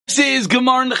This is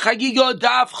Gemara Chagiga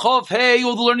Daf Chof Hey.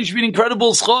 All the learning should be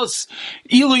incredible. Schos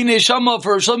Ilui Neshama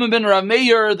for Shlomo ben Rav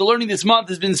Meir. The learning this month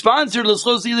has been sponsored.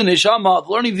 L'Schos Ilui Neshama.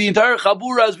 The learning of the entire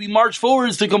Chabura as we march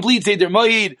forwards to complete Seder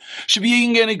Moed should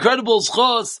be an incredible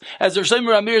schos as Rav Shlomo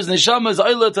Rav Meir's Neshama is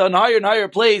Ayla to a higher and higher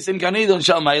place in Kaneda and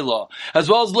Shalom Ayla. As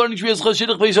well as the learning should be Schos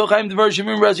Shidduch Beisho Chaim Devar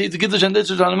Shemim Rashi Tzikiddush and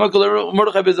Ditzur Shanamakol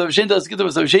Mordechai Bezav Shentel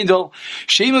Tzikiddush Bezav Shentel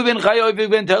Shema ben Chayoy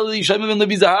ben Teli Shema ben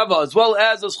Levi Zahava, as well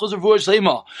as a schos of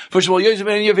Shlema. For Shmuel Yosef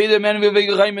and Yeveda man of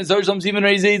Vegachaim and Zar some Simon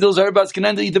Reizedel Zarbas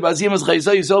Kananda Ita Basim as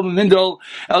Chaisa Yisrael ben Mindel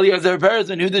Eliezer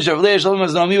Peres and Huda Shavlei Shalom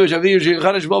as Naomi Shavir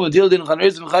Shechanish Bom and Tildin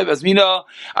Chaneris and Chai Basmina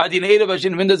Adin Eda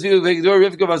Bashin Vindas Viu Vegdor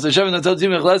Rivka Bas Hashem and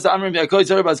Tzim Echlas Amrim Yakoy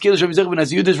Zarbas Kil Shem Zech ben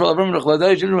Asyudish for Avram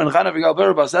Rechladai Shilman and Chana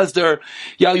Vegaber Bas Esther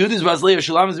Ya Yudis Bas Leah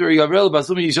Shulam Zeri Gabriel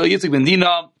Basumi Yishal Yitzchak ben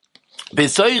Dina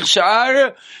Besoich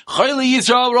Shar Chayli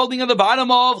Yisrael, rolling at the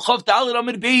bottom of Chav Dalet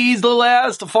Amid Beis, the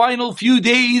last final few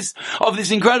days of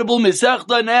this incredible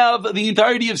Masechta Nav, the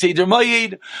entirety of Seder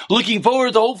Moed. Looking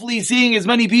forward to hopefully seeing as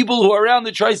many people who are around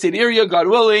the tri-state area, God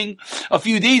willing, a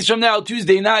few days from now,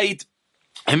 Tuesday night.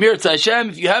 Amir Hashem,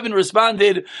 if you haven't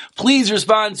responded, please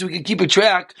respond so we can keep a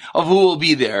track of who will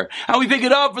be there. And we pick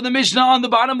it up from the Mishnah on the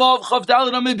bottom of Chav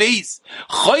Dalet Amid Beis.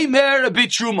 Chaymer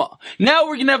bit Truma. Now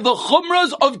we're going to have the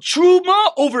Chumras of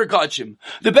Truma over Kachim.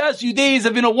 The past few days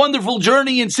have been a wonderful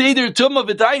journey in Seder Tumah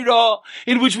V'Taira,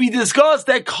 in which we discussed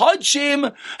that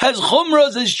Kachim has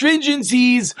Chumras as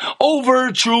stringencies over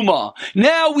Truma.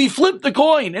 Now we flip the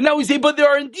coin, and now we say, but there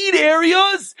are indeed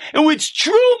areas in which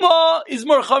Truma is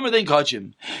more Chamer than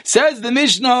Kachim. Says the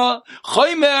Mishnah,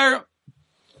 Chaymer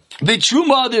the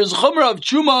Truma, there's Chomer of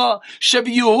Truma,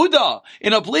 Shebi Yehuda,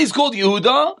 in a place called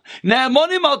Yehuda.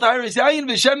 Na'amonim al Taharis Yayin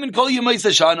v'Shemin kol Yemei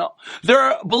Sashana.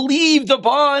 They're believed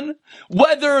upon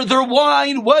whether their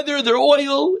wine, whether their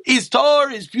oil is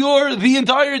tar, is pure, the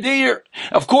entire day.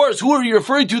 Of course, who are you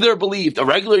referring to? They're believed. A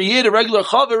regular Yid, a regular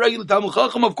Chav, a regular Talmud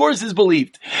Chacham, of course, is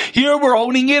believed. Here we're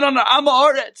honing in on Amma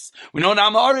Aretz. We know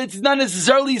Amma Aretz is not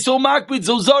necessarily so makbid,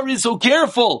 so zar is so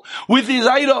careful with his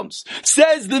items.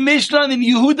 Says the Mishnah in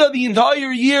Yehuda, the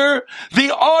entire year, they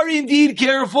are indeed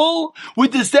careful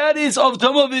with the status of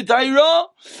Tumah V'Taira,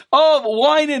 of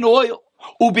wine and oil.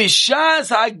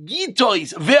 Ubishas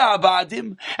hagitois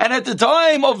ve'abadim, and at the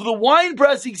time of the wine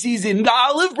pressing season, the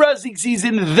olive pressing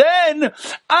season, then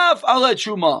af ala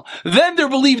truma, then they're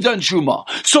believed on truma.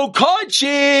 So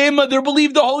kachim, they're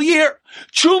believed the whole year.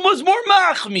 Truma's more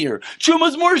machmir.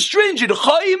 Truma's more stringent.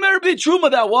 Chaymer bit truma,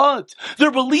 that what?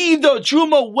 They're believed on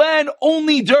truma when?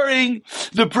 Only during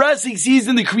the pressing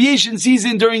season, the creation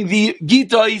season, during the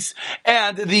gitois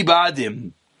and the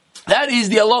badim. That is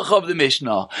the halacha of the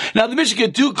Mishnah. Now the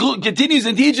Mishnah continues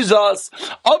and teaches us,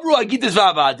 Abru HaGitas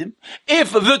v'Abadim,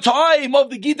 if the time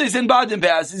of the Gitas and Badim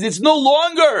passes, it's no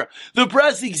longer the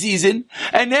pressing season,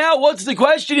 and now what's the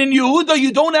question in Yehuda?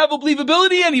 You don't have a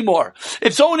believability anymore.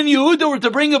 If someone in Yehuda were to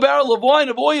bring a barrel of wine,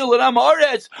 of oil, and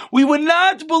Amaretz, we would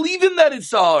not believe him that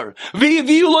it's Sahar.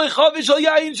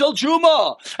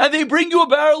 And they bring you a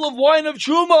barrel of wine of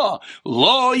Truma.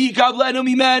 Lo yikablenu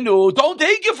mimenu. Don't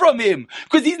take it from him,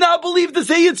 because he's not believe to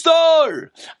say it's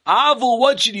tar. Avul,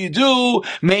 what should you do?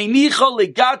 Meinicha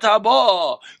legat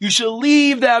haba. You should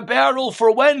leave that barrel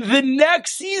for when? The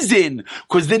next season.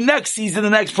 Because the next season, the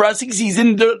next pressing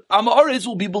season, the Amaretz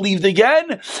will be believed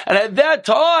again. And at that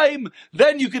time,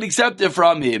 then you can accept it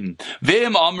from him.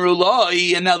 Vim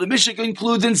amrulai. And now the Mishnah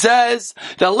concludes and says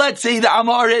that let's say the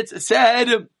Amaretz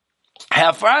said,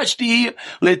 Hafrashti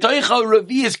letoicha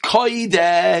revius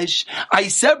kodesh. I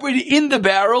separated in the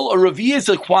barrel a revius,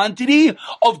 a quantity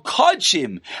of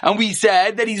kachim, and we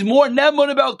said that he's more nemon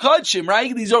about kachim,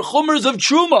 right? These are chumers of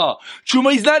truma.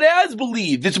 Truma is not as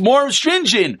believed; it's more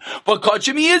stringent. But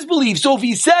kachim he is believed. So if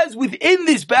he says within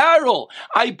this barrel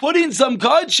I put in some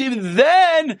kachim,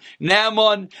 then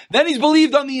nemon, then he's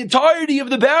believed on the entirety of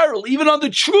the barrel, even on the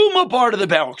truma part of the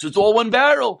barrel, because it's all one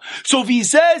barrel. So if he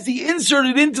says he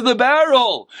inserted into the barrel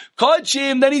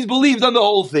kachim, then he's believed on the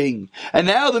whole thing. And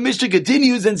now the Mishnah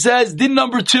continues and says, din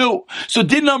number 2. So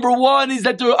din number 1 is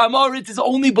that the Amaretz is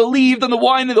only believed on the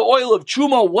wine and the oil of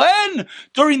Truma when?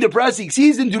 During the pressing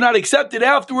season. Do not accept it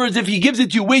afterwards. If he gives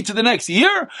it to you, wait to the next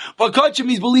year. But kachim,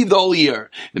 he's believed the whole year.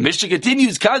 The Mishnah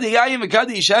continues, kadei yayim and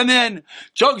kadei shemen,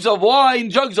 jugs of wine,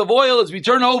 jugs of oil, as we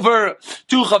turn over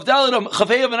to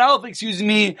Chafei of an Aleph,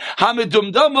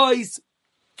 hamedum damois.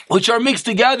 which are mixed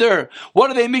together.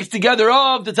 What are they mixed together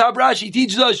of? The Tab Rashi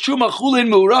teaches us Truma, Chulin,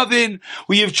 Mu'ravin.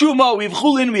 We have Truma, we have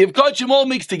Chulin, we have Kachim, all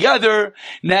mixed together.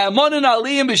 Na'amanan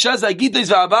aliyim b'shas hagitais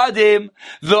v'abadim.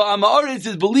 The Amaretz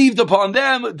is believed upon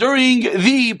them during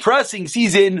the pressing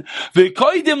season.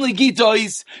 V'koidim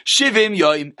l'gitais shivim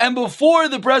yoim. And before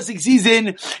the pressing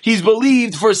season, he's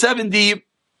believed for 70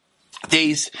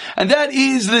 days. And that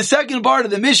is the second part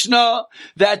of the Mishnah,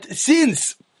 that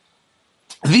since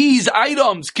these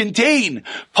items contain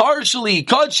partially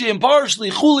kachim,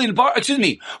 partially chulin,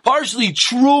 partially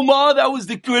truma. That was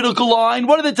the critical line.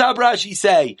 What did the Tab Rashi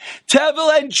say?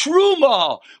 Tevel and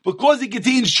truma. Because it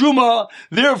contains truma,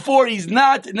 therefore he's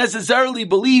not necessarily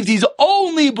believed. He's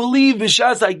only believed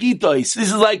b'shas hagitais.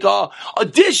 This is like a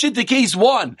addition to case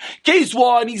one. Case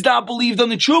one, he's not believed on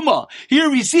the truma. Here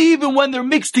we see even when they're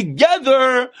mixed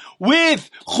together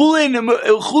with chulin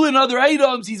and other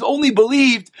items, he's only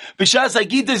believed b'shas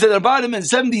hagitais at the bottom and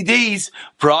 70 days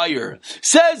prior.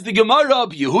 Says the Gemara,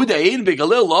 Yehuda in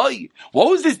Begalil loy. What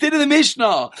was this din of the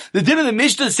Mishnah? The din of the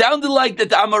Mishnah sounded like that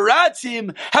the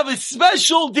Amaratzim have a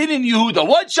special din in Yehuda.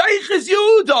 What shaykh is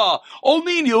Yehuda?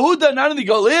 Only in Yehuda, not in the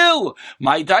Galil.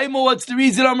 My daimo, what's the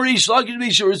reason?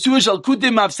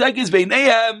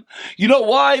 You know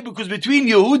why? Because between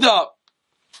Yehuda,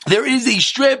 there's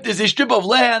a strip of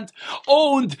land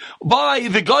owned by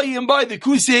the Goyim, by the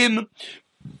Kusim,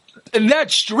 and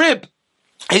that strip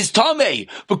is Tameh,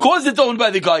 because it's owned by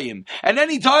the Goyim. And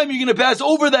any time you're going to pass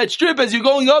over that strip as you're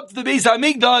going up to the Beis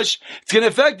HaMikdash, it's going to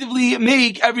effectively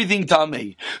make everything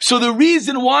Tameh. So the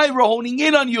reason why we're honing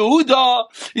in on Yehuda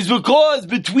is because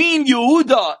between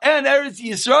Yehuda and Eretz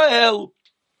Yisrael,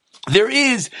 there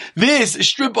is this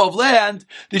strip of land,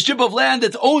 the strip of land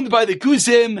that's owned by the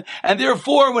Kusim, and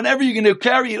therefore whenever you're going to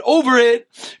carry it over it,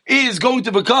 is going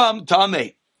to become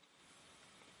Tameh.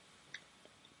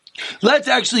 Let's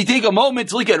actually take a moment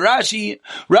to look at Rashi.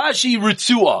 Rashi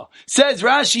Ritzua. Says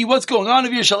Rashi, what's going on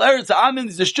over here? Shal Eretz Ha'amin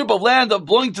is a strip of land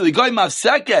belonging to the Goy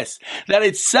Mafsekes, that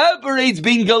it separates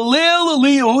between Galil and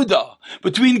Yehuda,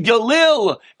 between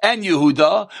Galil and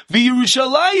Yehuda,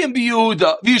 V'Yerushalayim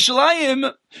b'Yehuda,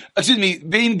 V'Yerushalayim,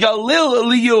 being Galil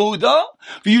liYehuda,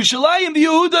 v'Yushalayim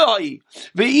b'Yehuda,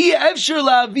 v'I Efshar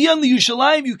la'aviyan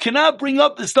liYushalayim. You cannot bring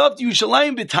up the stuff to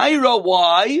Yushalayim b'Tayra.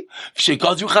 Why?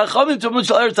 Because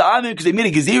they made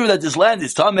a gezira that this land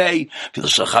is tamei.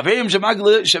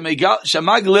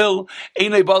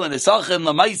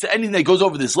 Anything that goes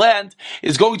over this land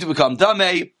is going to become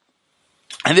tamei.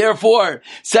 And therefore,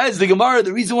 says the Gemara,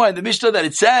 the reason why in the Mishnah that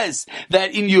it says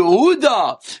that in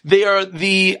Yehuda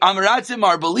the Amaratzim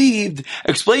are believed,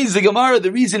 explains the Gemara,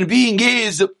 the reason being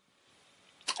is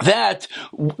that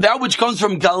which comes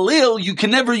from Galil, you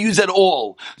can never use at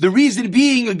all. The reason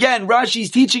being, again, Rashi is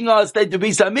teaching us that the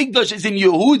Beis HaMikdash is in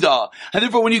Yehuda. And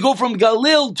therefore, when you go from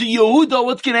Galil to Yehuda,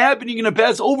 what's going to happen? You're going to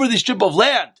pass over this strip of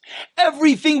land.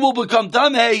 Everything will become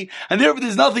Tameh, and therefore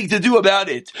there's nothing to do about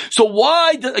it. So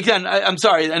why, I'm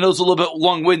sorry, I know it's a little bit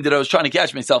long-winded, I was trying to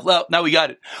catch myself. Well, now we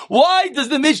got it. Why does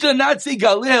the Mishnah not say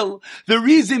Galil? The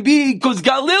reason being, because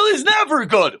Galil is never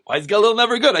good. Why is Galil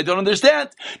never good? I don't understand.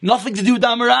 Nothing to do with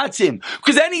Amaratzim.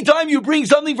 Because anytime you bring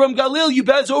something from Galil, you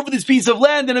pass over this piece of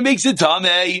land and it makes it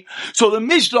Tameh. So the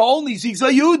Mishnah only seeks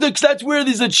Yehuda, because that's where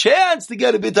there's a chance to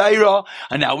get a B'Taira.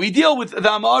 And now we deal with the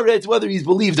Amaretz, whether he's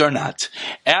believed or not.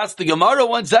 Ask the Gemara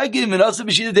one second,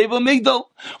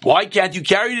 why can't you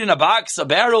carry it in a box, a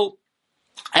barrel?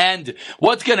 And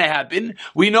what's going to happen?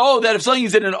 We know that if something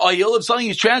is in an oil, if something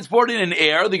is transported in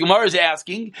air, the Gemara is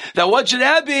asking that what should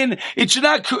happen? It should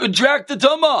not contract the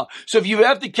Tumah. So if you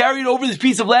have to carry it over this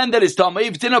piece of land that is Tumah,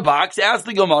 if it's in a box, ask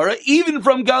the Gemara, even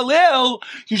from Galil,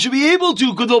 you should be able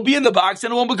to, because it'll be in the box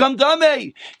and it won't become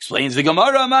Tameh. Explains the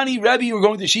Gemara, Amani, Rebbe, we're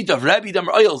going to sheet of Rebbe,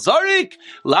 Damar oil, Zarik,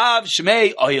 Lav,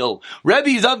 Shmei, oil. Rebbe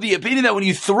is of the opinion that when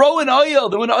you throw an oil,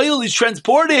 that when oil is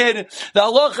transported, the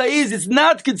halacha is, it's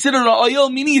not considered an oil,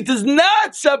 meaning it does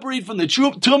not separate from the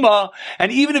tumah,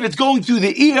 and even if it's going through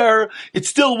the ear, it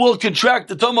still will contract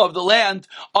the tumah of the land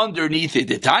underneath it.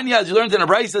 The Tanya, as you learned in a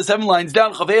Brisa, 7 lines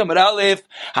down, Chavei Amar Aleph,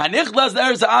 Hanichlas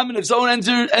Eretz Ha'amin, if someone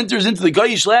enters into the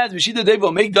Goyish land, V'shita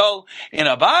Devo Migdal, in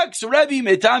a box, Rebbe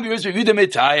Metam Yiris Revuda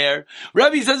Metayer.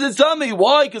 Rebbe says it's Tameh.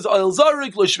 Why? Because oil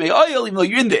zarik lo shmei oil, even though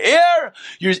you're in the air,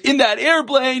 you're in that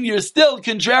airplane, you're still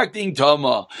contracting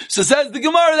tumah. So says the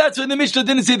Gemara, that's why the Mishnah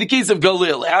didn't say the case of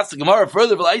Galil. Ask the Gemara further,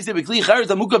 put it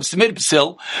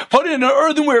in an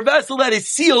earthenware vessel that is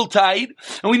sealed tight,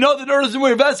 and we know that an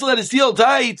earthenware vessel that is sealed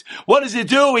tight, what does it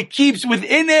do? It keeps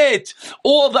within it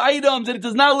all the items, and it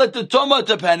does not let the tumah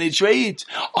to penetrate.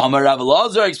 Amar Rav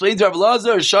Elazar explains to Rav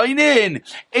Elazar, Shainin,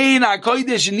 Ein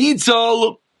HaKodesh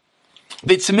Nitzol,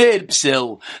 B'tzmid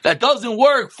psil. That doesn't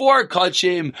work for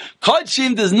kachim.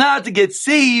 Kachim does not get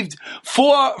saved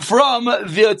from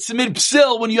the tzmid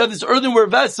psil when you have this earthenware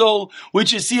vessel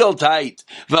which is sealed tight.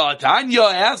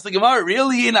 V'atanya asked the Gemara,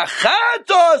 really? In a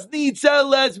chatos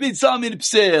nitzeles b'tzmid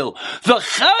psil. The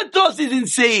chatos isn't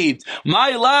saved.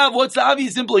 My love, what's the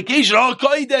obvious implication? Oh,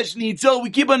 kodesh nitzel. We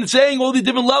keep on saying all the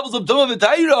different levels of tumah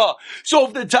v'tayra. So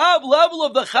if the top level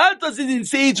of the chatos isn't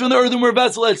saved from the earthenware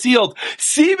vessel that's sealed,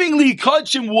 seemingly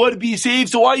kachim would be saved,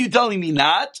 so why are you telling me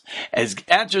not? As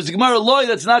answers the Gemara, loy,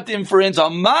 that's not the inference. Says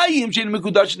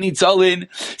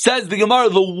the Gemara,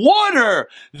 the water,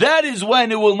 that is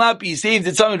when it will not be saved.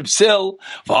 It's something psil.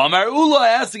 V'amar Ula,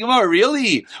 asked the Gemara,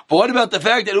 really? But what about the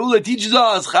fact that Ula teaches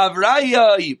us,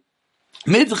 chavraya,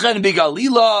 Midchen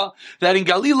beGalila, that in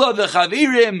Galila the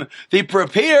chavirim, they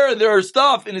prepare their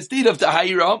stuff in a state of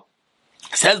tahira?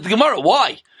 Says the Gemara,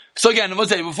 why? So again, let's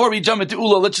say, before we jump into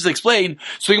Ula, let's just explain.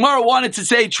 So the Gemara wanted to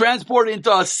say transport into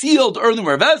a sealed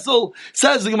earthenware vessel.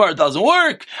 Says the Gemara, it doesn't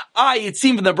work. It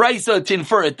seemed in the Brisa to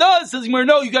infer it does. Says the Gemara,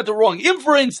 no, you got the wrong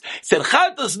inference. Said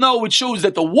Chatas, no, which shows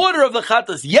that the water of the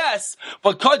Chatas, yes,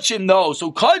 but Kachim, no.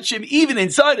 So Kachim, even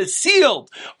inside a sealed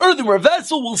earthenware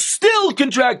vessel, will still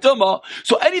contract Tumah.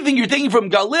 So anything you're taking from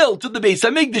Galil to the Beis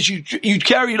HaMikdash, you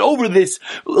carry it over this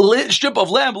strip of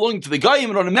land belonging to the Goyim,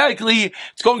 and automatically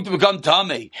it's going to become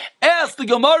Tameh. Ask the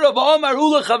Gemara, Ba'amar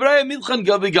Ula Chavraya Milchan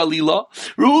Gabi Galila.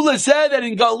 Rula said that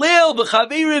in Galil, the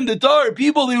Chavirim, the Tar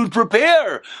people, they would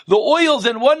prepare the oils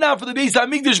and whatnot for the Beis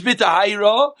HaMikdash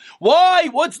B'Tahira. Why?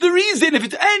 What's the reason? If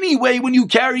it's anyway, when you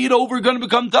carry it over, going to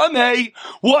become Tameh,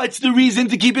 what's the reason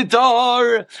to keep it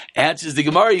Tar? Answers the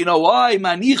Gemara, you know why?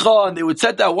 Manicha, and they would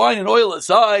set that wine and oil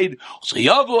aside. Because when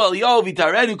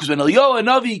Eliyahu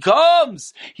Navi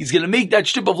comes, he's going to make that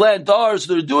strip of land Tar,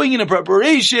 so they're doing it in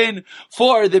preparation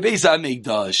for the Beis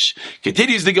HaMikdash.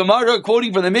 Continues the Gemara,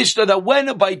 quoting from the Mishnah, that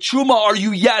when by Truma are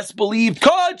you believed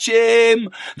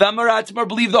Kachim, the Amaratim are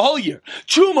believed the whole year.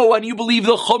 Truma, when you believe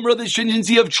the Chumrah, the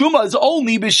stringency of Truma is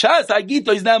only B'Shas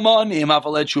Agito is Namanim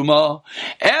Afalet Truma.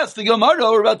 Ask the Gemara,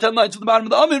 we're about 10 lines to the bottom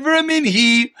of the Amid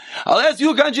V'Raminhi. I'll ask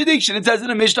you a contradiction. It says in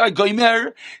the Mishnah,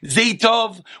 Goimer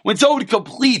Zaytov, when someone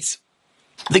completes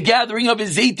the gathering of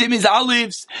his zaytim, his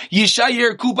olives,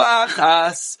 Yishayir Kuba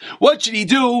Achas. What should he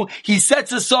do? He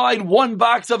sets aside one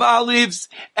box of olives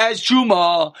as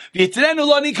Truma.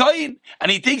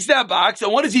 And he takes that box,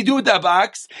 and what does he do with that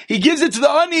box? He gives it to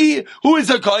the Ani, who is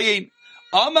a Kohen.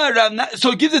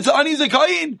 So it gives it to Ani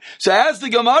Zakayin. So ask the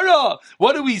Gemara,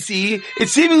 what do we see? It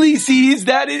seemingly sees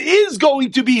that it is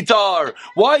going to be tar.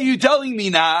 Why are you telling me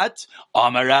not?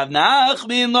 Amar Rav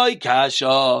Nachman loy kasha,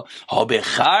 ha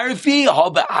becharfi, ha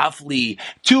be'afli.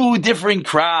 Two different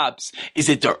crops. Is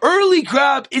it the early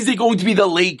crop? Is it going to be the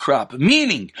late crop?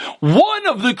 Meaning, one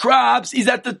of the crops is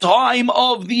at the time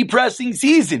of the pressing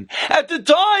season. At the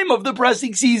time of the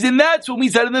pressing season, that's when we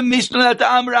said in the Mishnah that the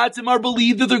Amaratim are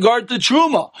believed with regard to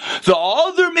Truma. The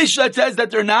other Mishnah says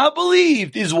that they're not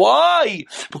believed. Is why?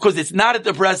 Because it's not at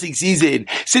the pressing season.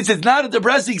 Since it's not at the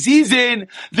pressing season,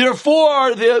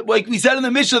 therefore, like we said in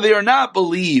the Mishnah, they are not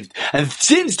believed. And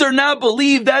since they're not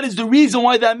believed, that is the reason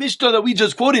why that Mishnah that we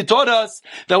just quoted taught us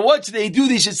that what should they do?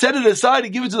 They should set it aside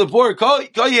and give it to the poor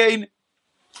Kohen.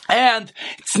 And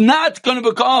it's not going to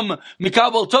become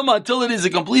Mikabel Tumah until it is a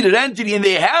completed entity, and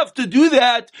they have to do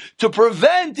that to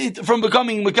prevent it from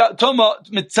becoming Tumah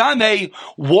Mitzameh.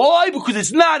 Why? Because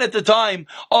it's not at the time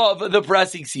of the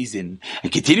pressing season.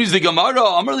 And continues the Gemara,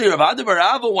 Amarli Rav Ada bar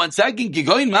Ava, 1 second,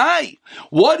 Gigoin Mai.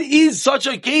 What is such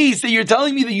a case that you're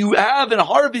telling me that you have and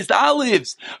harvest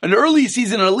olives, an early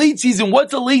season and a late season?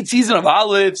 What's a late season of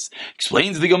olives?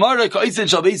 Explains the Gemara, Kaisen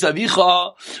Shal Beis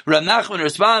Avicha. Rav Nachman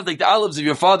responds like the olives of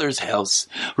your father's house.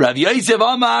 Rav Yosef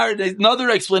Amar,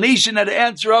 another explanation how to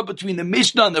answer up between the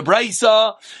Mishnah and the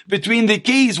Brisa, between the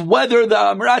case whether the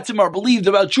Amaratim are believed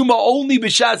about Truma only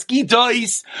b'shas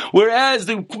Gitais, whereas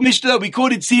the Mishnah that we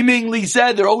quoted seemingly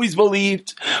said they're always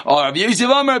believed. Or Rav Yosef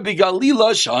Amar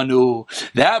b'Galila Shanu.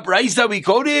 That Brisa we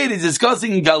quoted is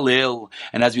discussing Galil,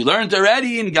 and as we learned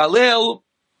already in Galil,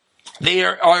 they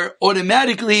are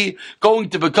automatically going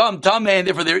to become Tameh, and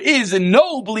therefore there is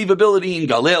no believability in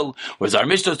Galil. Whereas our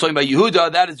Mishnah is talking about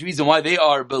Yehuda, that is the reason why they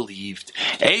are believed.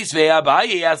 Eis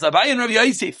ve'abayi, as Abayi and Rav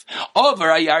Yosef, over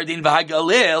Ayardin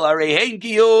v'hagalil, arehein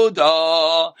ki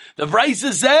Yehuda. The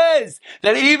Brisa says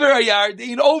that over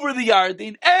Ayardin, over the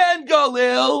Yardin, and and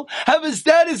Galil have a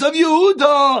status of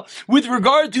Yehuda with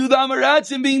regard to the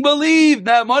Amaratzim being believed.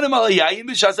 They're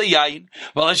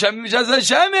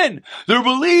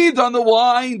believed on the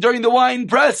wine during the wine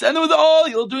press and with the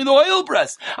oil during the oil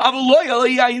press.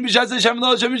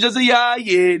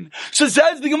 So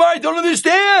says the Gemara, I don't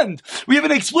understand. We have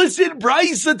an explicit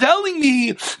brisa telling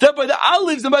me that by the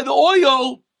olives and by the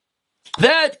oil,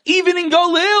 that even in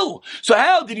Galil. So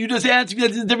how did you just answer me that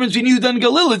there's a difference between Yehuda and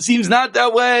Galil? It seems not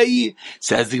that way.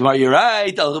 Says the Gemara, you're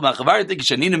right.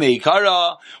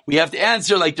 We have to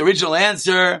answer like the original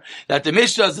answer, that the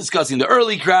Mishnah is discussing the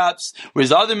early crops, whereas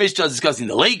the other Mishnah is discussing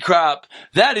the late crop.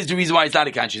 That is the reason why it's not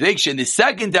a contradiction. The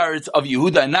second teretz of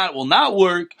Yehuda and not will not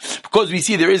work, because we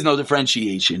see there is no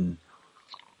differentiation.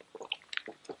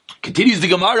 Continues the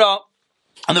Gemara.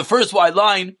 On the first wide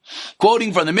line,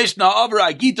 quoting from the Mishnah,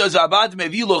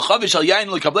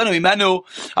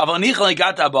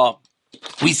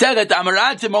 we said that the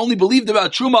Amaratzim only believed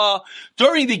about Truma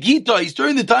during the Gitais,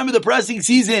 during the time of the pressing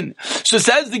season. So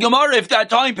says the Gemara, if that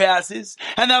time passes,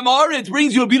 and the Amaretz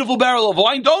brings you a beautiful barrel of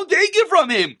wine, don't take it from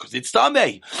him, because it's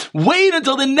Tameh. Wait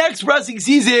until the next pressing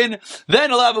season, then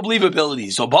he'll have a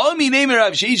believability. So, Ba'ami name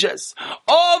Rav Shishas,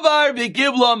 Ovar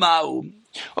v'kibla ma'u.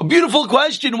 A beautiful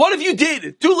question. What if you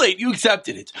did? Too late. You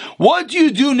accepted it. What do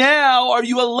you do now? Are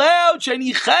you allowed? Are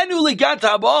you allowed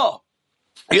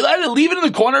to leave it in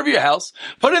the corner of your house,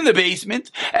 put it in the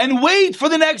basement, and wait for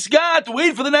the next gat,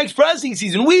 wait for the next pressing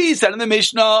season? We said in the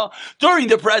Mishnah, during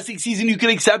the pressing season, you can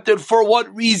accept it. For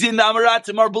what reason the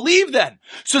Amaratzim are believed then?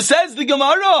 So says the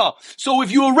Gemara. So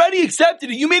if you already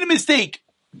accepted it, you made a mistake.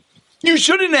 You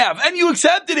shouldn't have, and you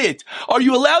accepted it. Are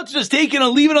you allowed to just take it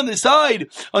and leave it on the side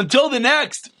until the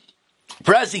next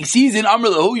pressing season? Amr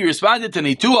lahu, you responded to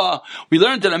Netua. We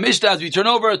learned in the Mishnah as we turn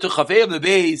over to Chafei of the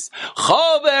base.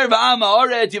 Chaver v'am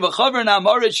ha'aretz, you have a chaver and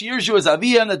ha'aretz, shirshu as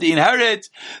aviyam, that they inherit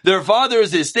their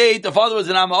father's estate. The father was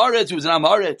an ha'aretz, who was an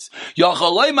ha'aretz.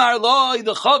 Yachalei marloi,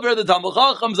 the chaver, the Talmud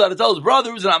Chacham, that tell his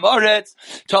brother who's an ha'aretz.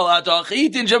 Talat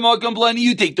achit in shemakim plani,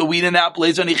 you take the wheat in that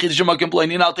place, and ichit shemakim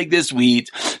plani, and I'll take this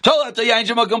wheat. Talat yain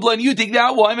shemakim plani, you take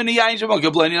that wine, and yain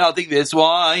shemakim plani, and I'll take this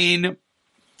wine.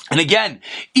 And again,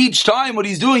 each time what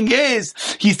he's doing is,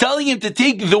 he's telling him to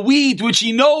take the wheat which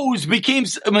he knows became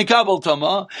Mekabel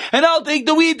Tama, and I'll take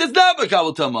the wheat that's not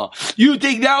Mekabel Tama. You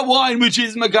take that wine which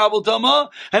is Mekabel Tama,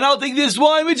 and I'll take this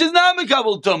wine which is not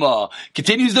Mekabel Tama.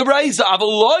 Continues the Brisa,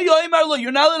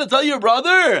 you're not allowed to tell your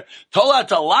brother,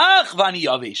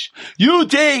 you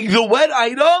take the wet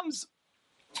items,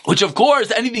 which of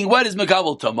course, anything wet is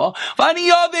Mekabel Tama.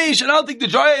 Vani Yavish, and I'll take the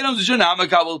dry items which are not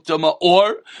Mekabel Tama.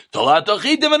 Or, Talat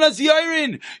Achitim and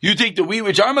Asiyirin. You take the wheat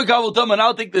which are Mekabel Tama, and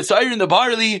I'll take the Siren, the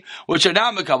barley, which are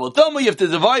not Mekabel Tama. You have to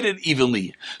divide it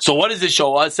evenly. So what does it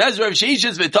show us? Says Rav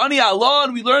Shishas, V'tani Allah,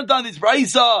 and we learned on this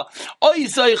Brisa,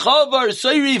 Oisai Chavar,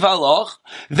 Seirif Halach,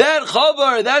 that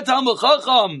Chavar, that Talmud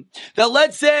Chacham, that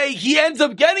let's say he ends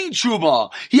up getting Truma.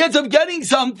 He ends up getting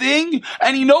something,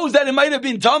 and he knows that it might have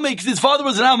been Tama, because his father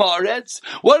was an Amaretz.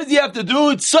 What does he have to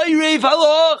do? It's Seirif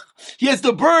Halach. He has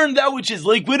to burn that which is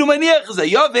liquid, but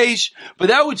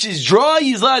that which is dry,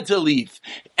 he's allowed to leave.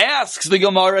 Asks the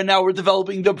Gemara, now we're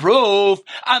developing the proof.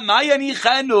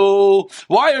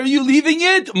 Why are you leaving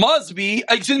it? Must be,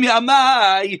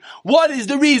 Amai. What is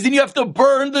the reason you have to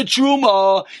burn the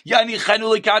Truma?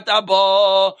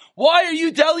 Why are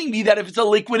you telling me that if it's a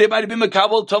liquid, it might have been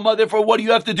Mekabel Tama, therefore what do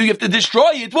you have to do? You have to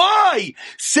destroy it. Why?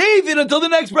 Save it until the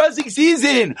next pressing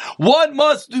season. What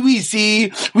must we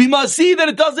see? We must see that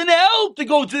it doesn't help to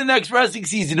go to the next pressing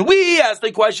season. We ask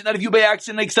the question that if you by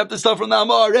accident accept the stuff from the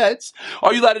Amaretz,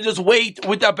 are you allowed to just wait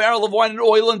with that barrel of wine and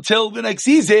oil until the next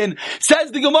season?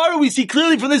 Says the Gemara, we see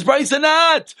clearly from this Brisa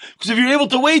not. Because if you're able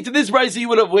to wait to this Brisa, you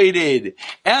would have waited.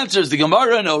 Answers the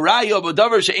Gemara, no raya, but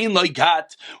davar she'ein lo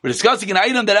gat. We're discussing an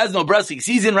item that has no pressing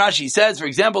season. Rashi says, for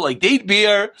example, like date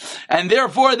beer, and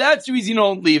therefore that's the reason you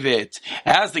don't leave it.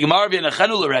 Ask the Gemara,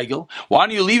 why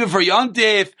don't you leave it for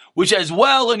Yontif, which as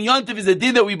well in Yontif is a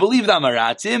din that we believe the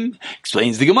Amaratzim?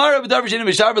 Explains the Gemara, we're done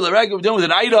with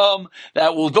an item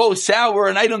that will go sour,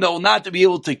 an item that will not be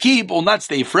able to keep, will not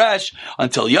stay fresh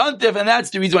until Yontif, and that's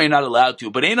the reason why you're not allowed to.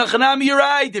 But Eina Chanami, you're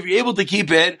right. If you're able to keep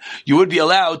it, you would be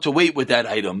allowed to wait with that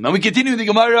item. And we continue the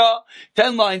Gemara,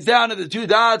 10 lines down at the two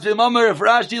dots. If the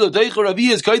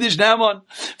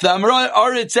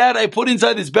Amaretz said, I put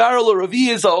inside this barrel of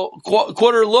Ravias a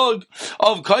quarter lug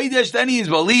of Kodesh, then he is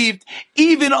believed,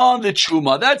 even on the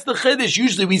truma. That's the chiddush.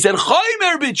 Usually we said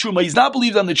chaymer b'truma. He's not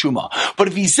believed on the truma. But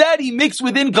if he said he mixed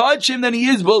within kachim, then he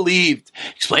is believed.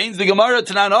 Explains the Gemara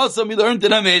Tanan also. We learned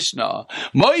in a Mishnah.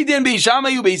 Moedin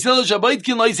Beishamay Beisil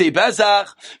Shabaitkin Loisei Pesach.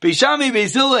 Beishamay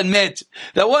Beisil admit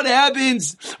that what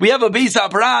happens? We have a Beis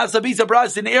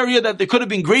Abras, an area that there could have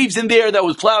been graves in there that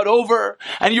was plowed over,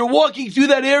 and you're walking through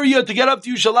that area to get up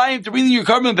to Yerushalayim to bring in your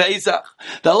Karban Pesach.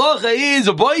 The halacha is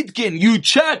a Boitkin. You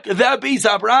check that Beis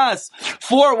Abras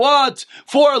for what?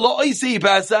 For Loisei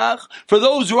Pesach, for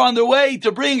those who are on their way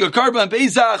to bring a Karban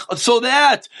Pesach, so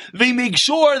that they make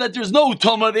sure that there's no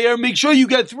Toma there. Make sure you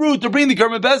get through to bring the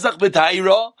Karban Pesach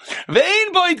b'Tayra.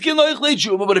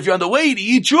 But if you're on the way to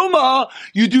eat Truma,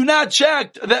 you do not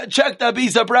check that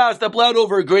Beis Abras that plowed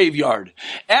over a graveyard.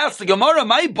 Ask the Gemara,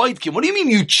 my Boitkin, what do you mean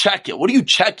you check it? What are you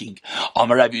checking?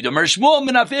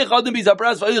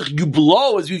 You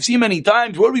blow, as we've seen many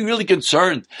times. What are we really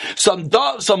concerned? Some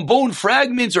bone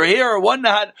fragments or hair or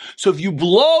whatnot. So if you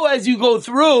blow as you go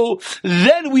through,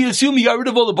 then we assume you got rid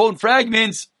of all the bone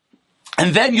fragments.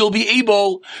 And then you'll be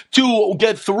able to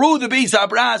get through the Beis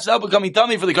Abras without becoming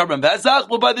tummy for the Karban Pesach.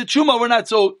 But by the Truma, we're not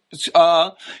so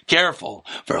careful.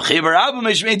 For Chibar Abba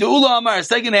Mishmei Ula Amar,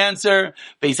 second answer,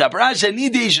 Beis Abras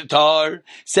Shanidei Shatar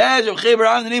says Chibar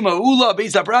Abba, the name of Ula,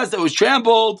 Beis Abras that was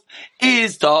trampled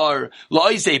is tar.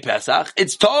 Loisei Pesach.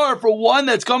 It's tar for one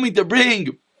that's coming to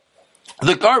bring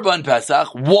the Karban Pesach.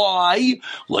 Why?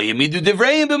 Lo yemidu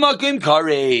devreim b'makim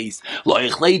kares. Lo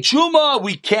yichlei truma.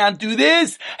 We can't do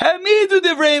this. Hamidu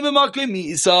devreim b'makim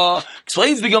misa.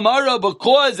 Explains the Gemara,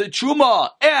 because a truma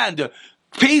and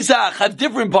Pesach have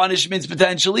different punishments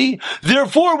potentially.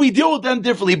 Therefore, we deal with them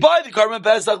differently. By the Karban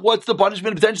Pesach, what's the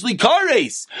punishment potentially?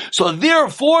 Kares. So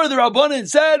therefore, the Rabbanan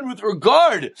said, with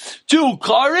regard to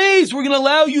Kares, we're going to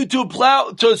allow you to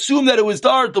assume that it was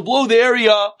tar, to blow the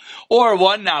area, or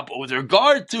whatnot. But with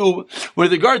regard to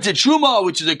Truma,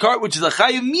 which is a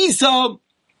Chayav Misa,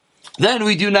 then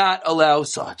we do not allow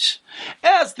such.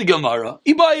 Ask the Gemara,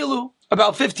 Ibayilu.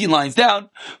 About 15 lines down.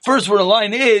 First word in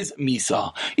line is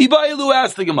Misa. Ibayilu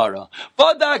asked the Gemara,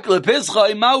 let's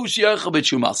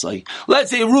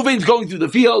say Reuven's going through the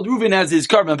field. Reuven has his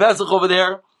Karban Pesach over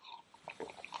there.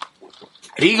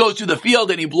 He goes to the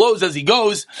field and he blows as he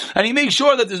goes, and he makes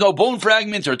sure that there's no bone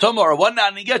fragments or tumah or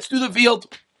whatnot, and he gets through the field.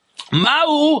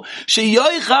 Ma'u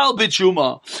sheyoichal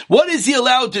b'truma. What is he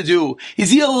allowed to do? Is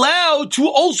he allowed to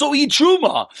also eat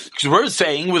truma? Because we're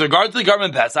saying, with regard to the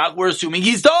Karban Pesach, we're assuming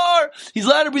he's tar. He's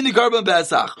allowed to bring the Karban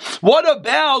Pesach. What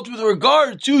about with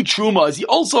regard to truma? Is he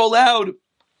also allowed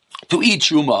to eat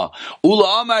truma?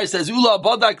 Ula Amar says, Ula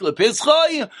badak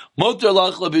lepischai, motor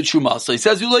lach lebitruma. So he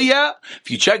says, Ula, yeah, if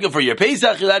you check it for your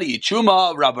Pesach, you'll have to eat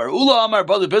truma. Rabbar Ula Amar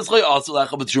badak lepischai, also lach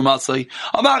lebitruma.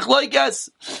 Amach like yes.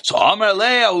 So Amar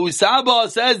Leah, Usaba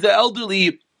says the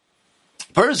elderly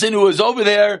person who was over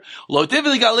there, lo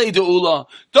tivli galei to Ula.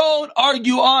 Don't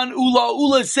argue on Ula.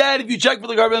 Ula said, if you check for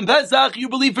the Karban Pesach, you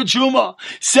believe for Truma.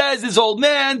 Says this old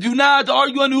man, do not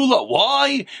argue on Ula.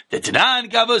 Why? The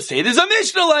Tanan Gava say there's a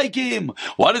Mishnah like him.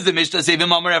 What does the Mishnah say?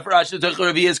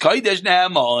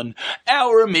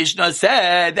 Our Mishnah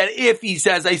said that if he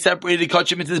says, I separated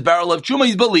Kachim into this barrel of Truma,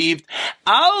 he's believed.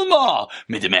 Alma,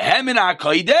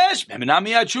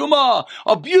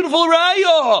 a beautiful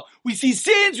raya. We see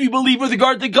since we believe with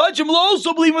regard to Kachim, we'll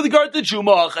also believe with regard to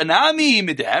Truma.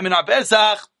 Chanami, Mehemin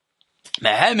HaPesach.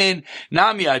 Mehemin,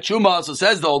 Nami HaTruma. So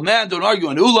says the old man, don't argue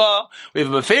on Ula. We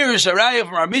have a Beferish Araya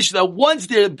from our Mishnah that once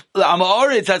the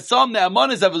Amaretz has some, the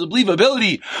Amanis have a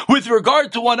believability with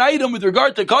regard to one item, with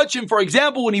regard to Kachim. For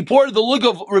example, when he poured the lug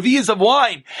of Revi'as of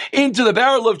wine into the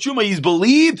barrel of Truma, he's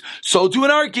believed. So too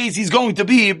in our case, he's going to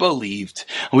be believed.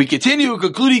 And we continue,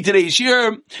 concluding today's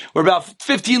year. We're about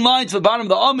 15 lines to the bottom of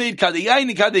the Amid, Kadei Yain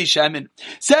and Kadei Shemin.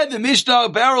 Said the Mishnah,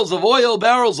 barrels of oil,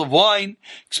 barrels of wine.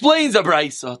 Explains a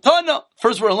Braisa. Tana.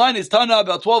 First word in line is Tana,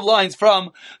 about 12 lines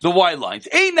from the wide lines.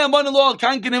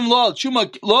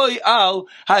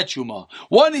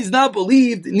 One is not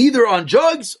believed neither on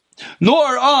jugs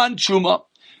nor on Truma.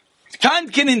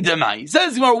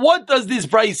 Says, what does this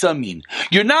brisa mean?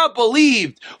 You're not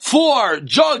believed for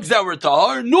jugs that were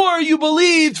tar, nor are you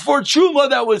believed for truma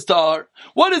that was tar.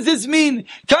 What does this mean?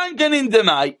 Kankan in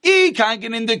demai,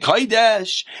 kankan in the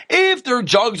kaidesh. If they're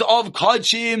jugs of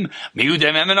kachim,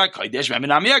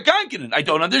 I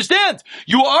don't understand.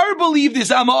 You are believed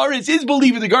this amaris is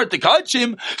believed with regard to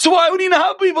kachim, so why would he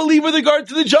not be believed with regard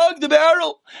to the jug, the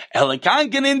barrel? Ela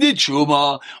kankan in the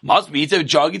truma must be it's a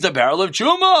jug, it's a barrel of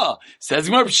truma. Says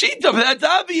Gemara Pshita, that's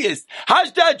obvious.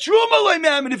 Hashtag truma loy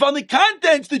mehemin. If on the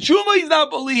contents the truma is not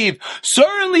believed,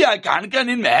 certainly I kankan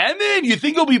in mehemin. You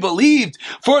think he'll be believed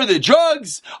believed for the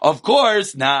drugs? Of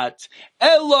course not.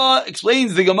 Ella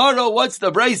explains the Gemara, what's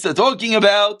the Brisa talking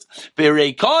about?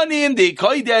 Bereikanim de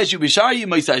kodesh ubisharim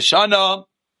moisashana.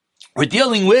 We're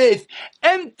dealing with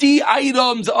empty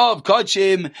items of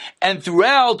kachim and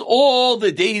throughout all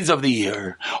the days of the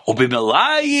year.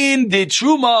 Ubimelayin de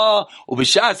truma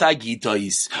ubishas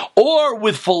hagitois, or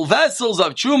with full vessels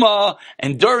of truma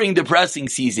and during the pressing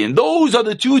season. Those are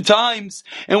the two times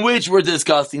in which we're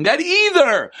discussing that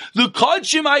either the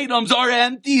kachim items are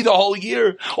empty the whole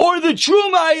year, or the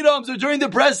truma items are during the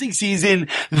pressing season.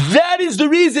 That is the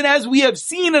reason, as we have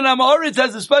seen in Amaretz,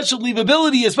 has a special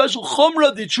believability, a special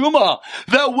chumrah de truma.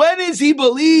 That when is he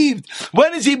believed?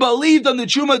 When is he believed on the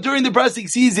truma during the pressing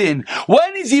season?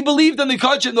 When is he believed on the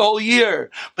kachim the whole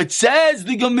year? But says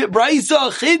the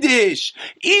Brisa Chiddush,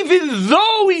 even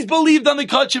though he's believed on the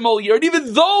kachim all year, and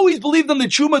even though he's believed on the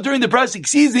truma during the pressing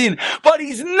season, but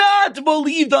he's not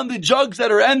believed on the jugs that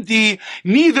are empty,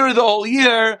 neither the whole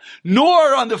year,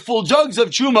 nor on the full jugs of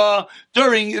truma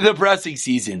during the pressing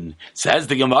season. Says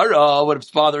the Gemara, what's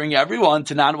bothering everyone,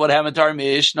 to not what happened to our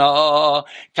Mishnah.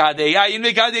 Our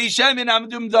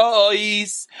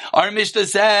Mishnah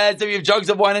says that we have jugs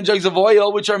of wine and jugs of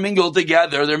oil which are mingled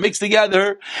together, they're mixed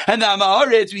together, and the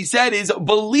Amaretz, we said, is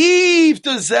believed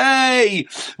to say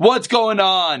what's going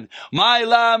on.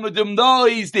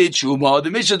 The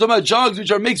Mishnah talking about jugs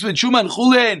which are mixed with Truma and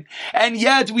Chulin, and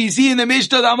yet we see in the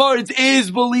Mishnah the Amaretz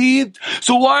is believed.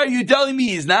 So why are you telling me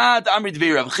he's not? No,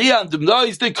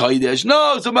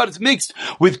 somebody's mixed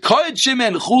with Kodshim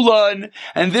and Chulan,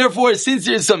 and therefore since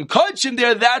there's some Kodshim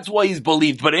there, that's why he's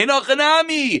believed. But if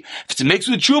it's mixed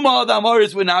with Truma, the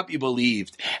Amaretz would not be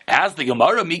believed. Ask the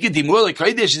Gemara, Mika Dimur like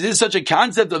Kodesh, is this such a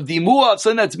concept of Dimua, of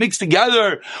something that's mixed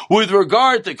together with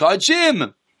regard to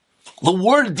Kodshim? The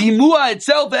word dimua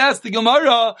itself, asks the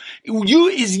Gemara,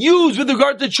 is used with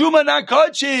regard to truma, not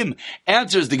kachim.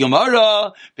 Answers the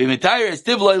Gemara, b'metayr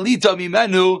estivla elita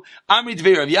mimenu, amri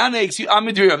dvei Rav Yana,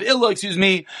 amri dvei Rav Illa,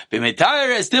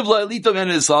 b'metayr estivla elita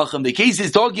mimenu esachem. The case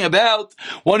is talking about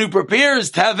one who prepares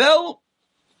tavel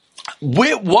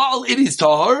while it is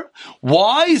tahar.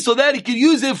 Why? So that he could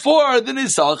use it for the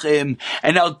nisachim.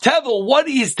 And now tevel, what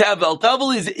is tevel?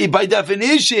 Tevel is, by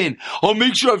definition, a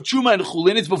mixture of truma and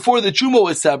chulin. It's before the truma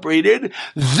was separated.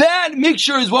 That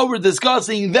mixture is what we're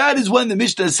discussing. That is when the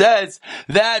Mishnah says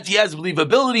that he has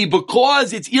believability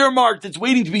because it's earmarked, it's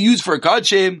waiting to be used for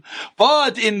kachim.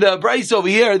 But in the Bryce over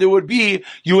here, there would be,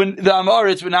 the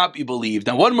Amaretz would not be believed.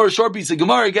 Now one more short piece of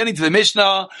Gemara, getting to the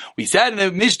Mishnah. We said in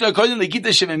the Mishnah,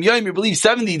 you believe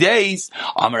 70 days.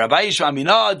 From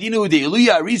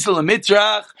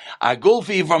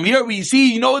here we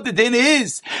see, you know what the din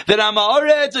is? That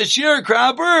Amaretz, a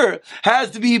sharecropper,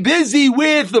 has to be busy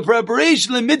with the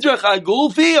preparation of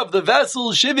the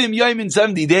vessel, Shivim Yom in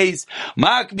 70 days.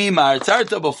 Makmi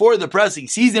Ma'atzarta, before the pressing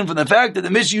season, from the fact that the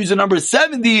Mishnah uses the number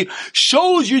 70,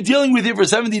 shows you're dealing with it for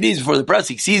 70 days before the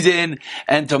pressing season.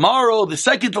 And tomorrow, the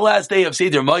second to last day of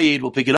Seder Moed, we'll pick it up.